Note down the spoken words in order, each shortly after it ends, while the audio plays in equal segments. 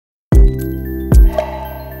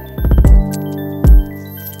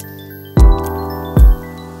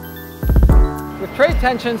trade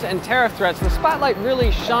tensions and tariff threats, the spotlight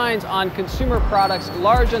really shines on consumer products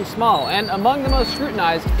large and small, and among the most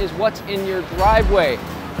scrutinized is what's in your driveway.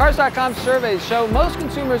 Cars.com surveys show most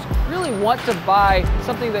consumers really want to buy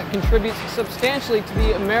something that contributes substantially to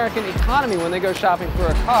the American economy when they go shopping for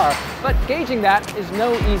a car, but gauging that is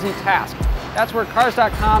no easy task. That's where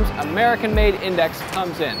Cars.com's American-Made Index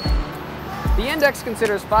comes in. The index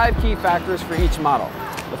considers 5 key factors for each model: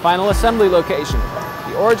 the final assembly location,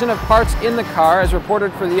 the origin of parts in the car as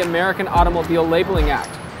reported for the American Automobile Labeling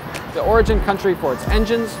Act, the origin country for its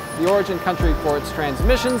engines, the origin country for its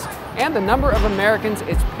transmissions, and the number of Americans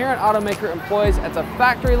its parent automaker employs at the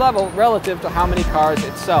factory level relative to how many cars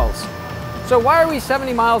it sells. So why are we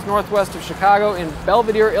 70 miles northwest of Chicago in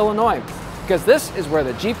Belvidere, Illinois? Because this is where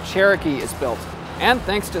the Jeep Cherokee is built. And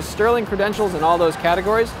thanks to sterling credentials in all those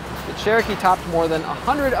categories, the Cherokee topped more than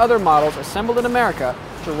 100 other models assembled in America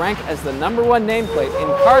to rank as the #1 nameplate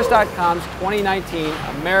in Cars.com's 2019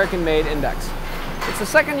 American-Made Index. It's the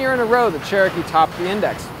second year in a row the Cherokee topped the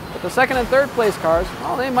index, but the second and third place cars,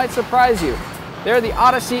 well, they might surprise you. They're the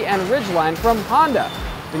Odyssey and Ridgeline from Honda.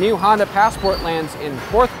 The new Honda Passport lands in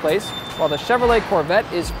 4th place, while the Chevrolet Corvette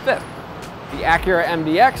is 5th. The Acura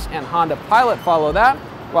MDX and Honda Pilot follow that,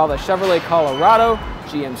 while the Chevrolet Colorado,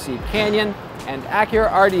 GMC Canyon, and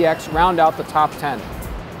Acura RDX round out the top 10.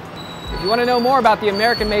 If you want to know more about the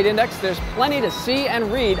American-Made Index, there's plenty to see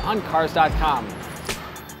and read on Cars.com.